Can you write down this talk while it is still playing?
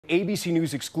ABC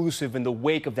News exclusive in the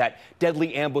wake of that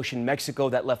deadly ambush in Mexico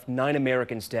that left 9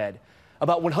 Americans dead.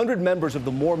 About 100 members of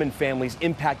the Mormon families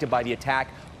impacted by the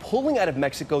attack pulling out of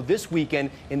Mexico this weekend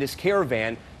in this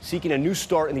caravan, seeking a new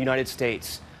start in the United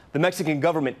States. The Mexican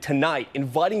government tonight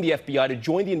inviting the FBI to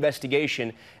join the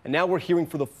investigation, and now we're hearing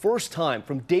for the first time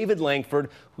from David Langford,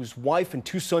 whose wife and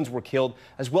 2 sons were killed,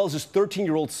 as well as his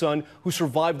 13-year-old son who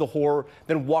survived the horror,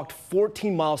 then walked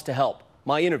 14 miles to help.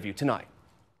 My interview tonight.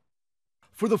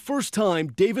 For the first time,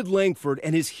 David Langford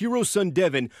and his hero son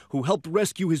Devin, who helped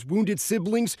rescue his wounded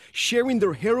siblings, sharing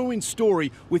their harrowing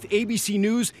story with ABC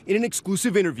News in an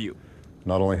exclusive interview.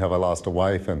 Not only have I lost a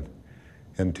wife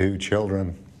and 2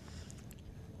 children,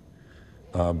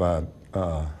 but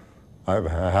I'm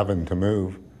having to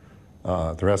move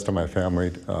the rest of my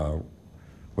family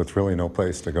with really no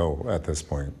place to go at this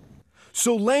point.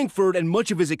 So Langford and much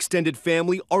of his extended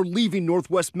family are leaving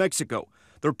northwest Mexico.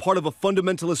 They're part of a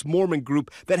fundamentalist Mormon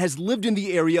group that has lived in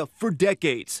the area for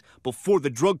decades, before the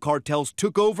drug cartels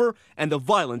took over and the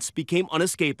violence became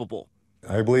unescapable.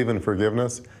 I believe in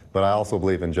forgiveness, but I also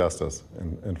believe in justice.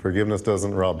 And forgiveness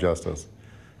doesn't rob justice.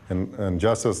 And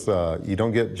justice, you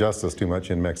don't get justice too much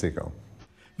in Mexico.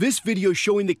 This video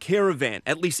showing the caravan,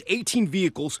 at least 18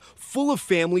 vehicles full of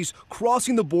families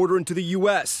crossing the border into the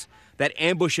U.S. That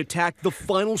ambush attack, the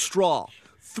final straw.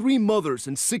 3 mothers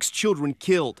and 6 children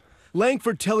killed.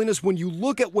 Langford telling us when you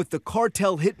look at what the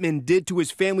cartel hitmen did to his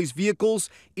family's vehicles,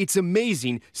 it's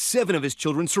amazing 7 of his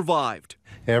children survived.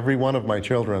 Every one of my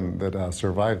children that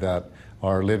survived that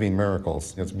are living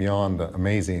miracles. It's beyond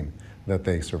amazing that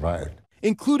they survived.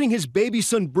 Including his baby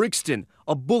son Brixton.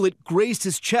 A bullet grazed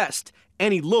his chest.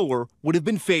 Any lower would have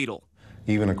been fatal.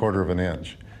 Even a quarter of an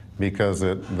inch, because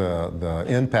the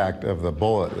impact of the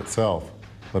bullet itself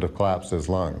would have collapsed his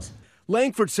lungs.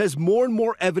 Langford says more and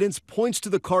more evidence points to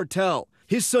the cartel.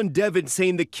 His son Devin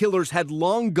saying the killers had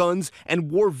long guns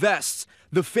and wore vests.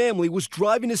 The family was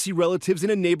driving to see relatives in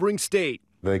a neighboring state.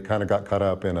 They kind of got caught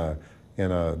up in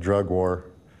a drug war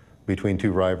between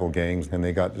 2 rival gangs, and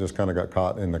they just kind of got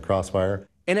caught in the crossfire.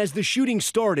 And as the shooting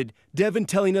started, Devin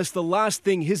telling us the last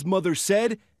thing his mother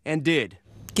said and did.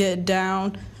 Get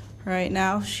down right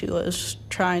now. She was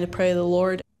trying to pray to the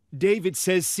Lord. David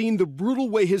says seeing the brutal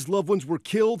way his loved ones were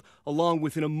killed, along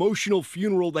with an emotional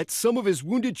funeral that some of his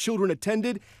wounded children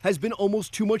attended, has been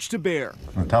almost too much to bear.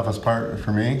 The toughest part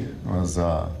for me was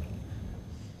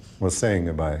saying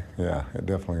goodbye. Yeah, it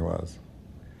definitely was.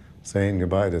 Saying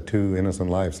goodbye to 2 innocent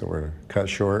lives that were cut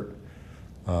short,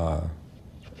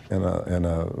 and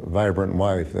a vibrant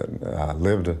wife that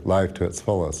lived life to its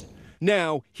fullest.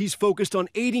 Now he's focused on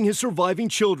aiding his surviving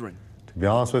children. To be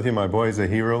honest with you, my boy's a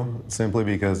hero simply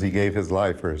because he gave his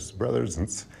life for his brothers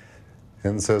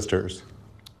and sisters.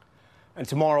 And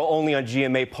tomorrow, only on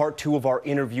GMA, part 2 of our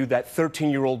interview, that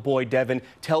 13-year-old boy, Devin,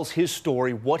 tells his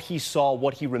story, what he saw,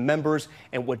 what he remembers,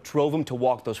 and what drove him to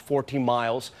walk those 14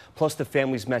 miles, plus the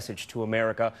family's message to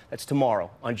America. That's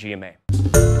tomorrow on GMA.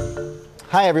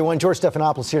 Hi, everyone. George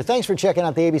Stephanopoulos here. Thanks for checking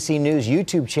out the ABC News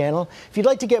YouTube channel. If you'd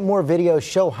like to get more videos,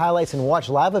 show highlights, and watch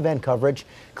live event coverage,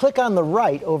 click on the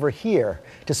right over here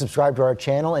to subscribe to our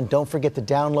channel. And don't forget to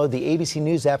download the ABC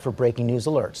News app for breaking news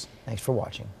alerts. Thanks for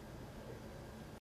watching.